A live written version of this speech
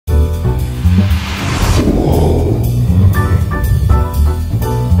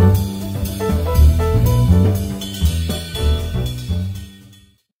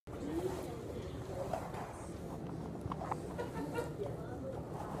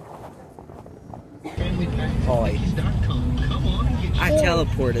Boy. I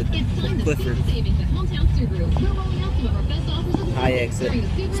teleported from Clifford. High exit.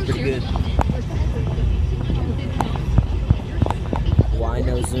 It's pretty good. Why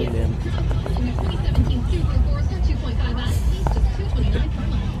no zoom in?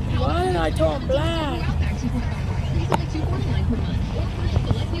 Why did I turn black?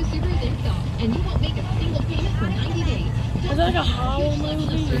 It's like a horror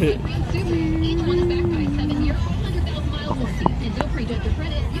movie. Each one is backed by a 7-year, 100,000-mile warranty. And don't prejudge your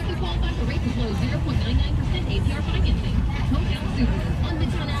credit. You can qualify for rates as low as 0.99% APR financing. Hometown Subaru on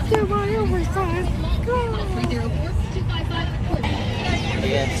Midtown Avenue. They're my oversized. Call 304-255.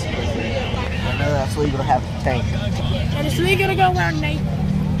 Yes. I know that's legal to have a tank. And it's legal to go around naked.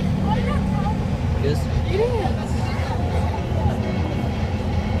 Yes? It is.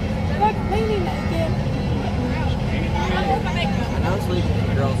 They're like cleaning naked. I know it's legal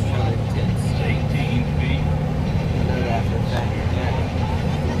for girls to show their tits. I know that for a fact.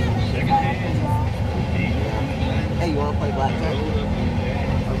 Hey, you want to play blackjack?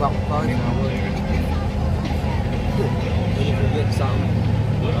 What about the cards now? Did you forget something?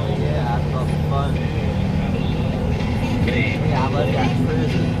 Yeah, I thought it was fun. Yeah, I love that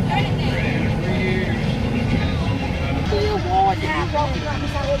prison.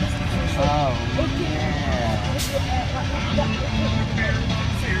 Oh, yeah.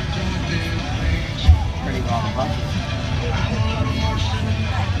 Pretty long buses.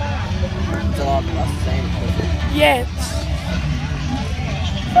 It's a lot of buses, ain't it? Yes.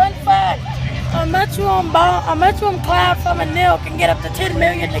 Fun fact. A maximum cloud from a nail can get up to 10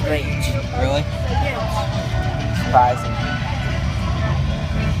 million degrees. Really? Yes. Surprising.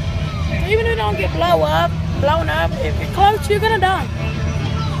 Even if it don't get blown up, if you're close, you're gonna die.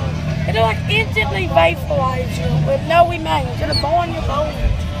 It'll like instantly vaporize you with no remains. It'll burn your bones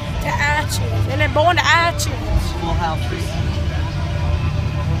to ashes, and then burn to ashes. Full houses.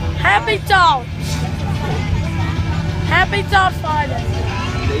 Happy thoughts. Happy thought Friday.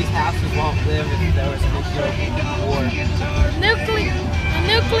 These houses won't live if there was nuclear war. The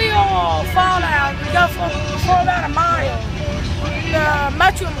nuclear fallout would go for about a mile. The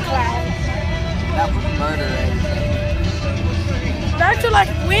mushroom cloud. That would murder everything. That's like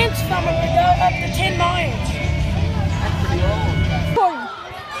winds from it would go up to 10 miles. That's pretty old.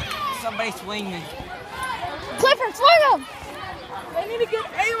 Somebody swing me. Clifford, swing him! They need to get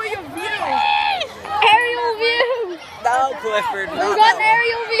aerial view. Aerial view! No, Clifford. We got an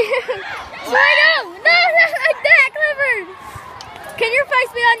aerial view! Swing him! No, not like that, Clifford! Can your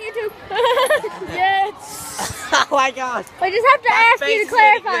face be on YouTube? Yes. Oh my God. We just have to My ask you face to is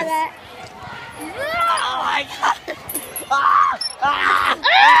clarify like this. that. Oh my God.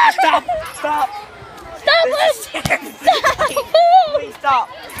 Stop. Stop This it! is terrible. Stop! Please stop.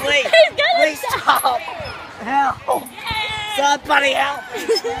 Please. He's gonna Please stop. Help. Somebody help.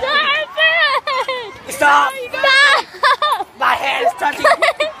 Stop it! Stop. Stop! My hand is touching.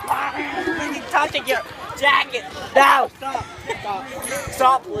 My hand is touching your jacket. No. Stop. Stop.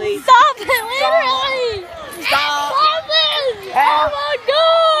 Stop, please. Stop it, literally! Stop. Stop it! Help. Oh my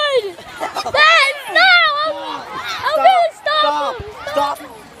God! I'm gonna stop him! Stop.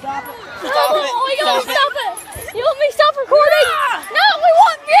 Stop it. Oh, we gotta Stop it. stop it! You want me to stop recording? No, we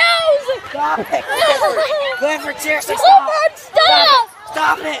want views! Stop it. Clifford. Clifford, seriously, stop. Clifford, stop!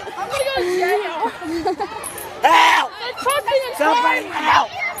 Stop it. I'm gonna go to jail. Help. Fucking Somebody help.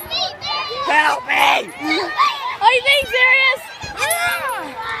 Help me. Are you being serious?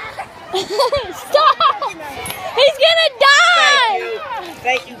 Stop! He's gonna die!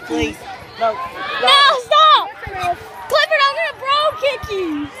 Thank you, please. No. No, stop! Clifford, I'm gonna bro kick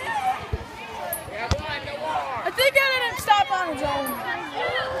you! I think I didn't stop on its own.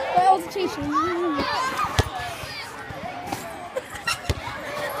 That was a teacher.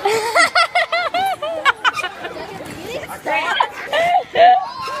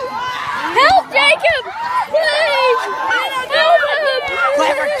 Help, Jacob! Please! Help him!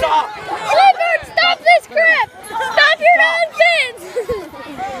 Clifford, stop. Clifford, stop this crap! Stop your nonsense!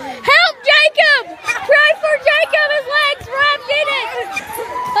 Help, Jacob! Pray for Jacob, his legs wrapped in it!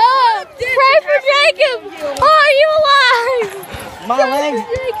 Pray for Jacob! Are you alive?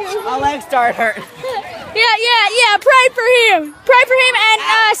 My legs start hurting. Yeah, pray for him! Pray for him and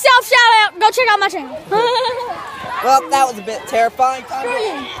self-shout out, go check out my channel. Well, that was a bit terrifying.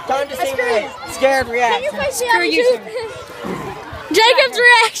 Time to see my scared Can reaction. you face me on YouTube? Jacob's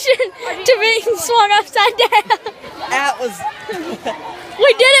reaction to being swung upside down. That was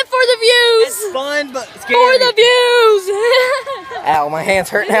We did it for the views! fun, but scary. For the views! Ow, my hands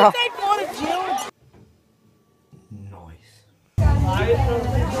hurt now. Take one of June. Noise.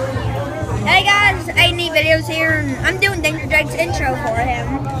 Hey guys, A&E Videos here, and I'm doing Danger Jake's intro for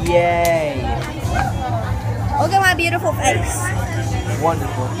him. Yay! Look at my beautiful face.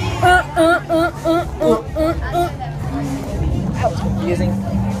 Wonderful. That was confusing.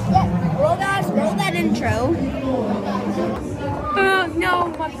 Well guys, roll that intro. No,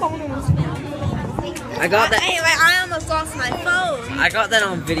 my phone was found. I got that. Anyway, I almost lost my phone. I got that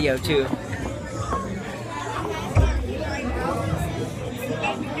on video too.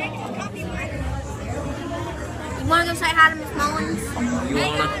 You wanna go say hi to Miss Mullins? You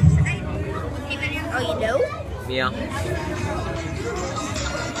wanna? Oh, you do? Yeah.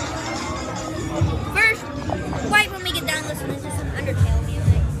 First, wait when we get done listening to some Undertale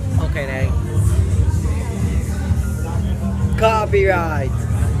music. Okay, Natty. Copyright.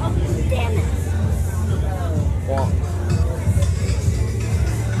 Oh, damn it. What?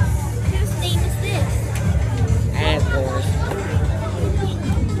 Whose theme is this? Asgore.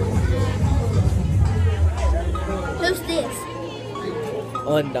 Who's this?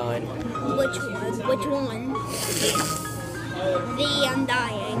 Undyne. Which one? Which one? The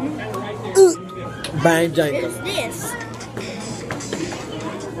Undying. Bang Who's Jacob. this?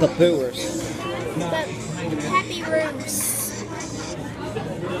 The Pooers. The Happy Roos.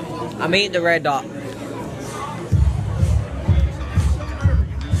 I mean the red dot.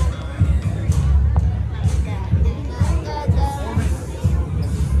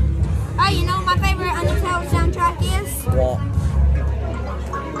 Oh, you know what my favorite Undertale soundtrack is? What?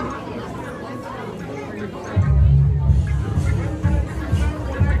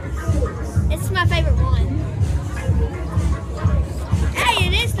 It's my favorite one. Hey,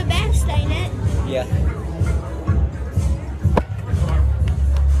 it is the best, ain't it? Yeah.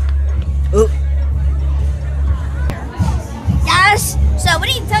 Ooh. Guys, so what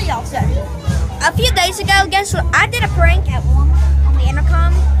do you tell y'all, sir? A few days ago, guess what? I did a prank at Walmart on the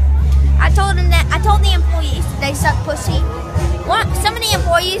intercom. I told the employees they suck pussy. Some of the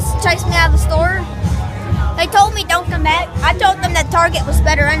employees chased me out of the store. They told me don't come back. I told them that Target was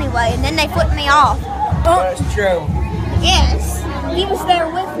better anyway, and then they flipped me off. That's true. Yes, he was there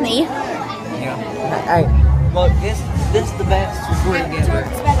with me. Yeah. Hey, look, this is the best recording ever.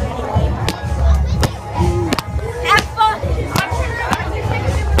 Target's better anyway. Have fun.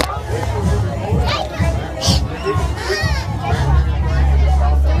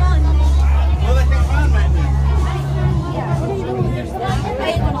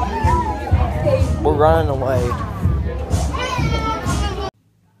 We're running away.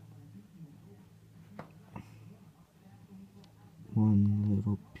 One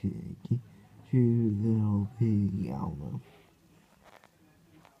little piggy, two little piggy, I don't know.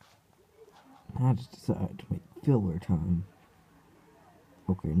 I just decided to make filler time.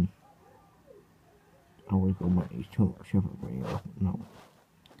 Okay. I was going to make a short video. No.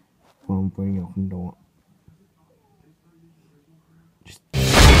 One video can do it.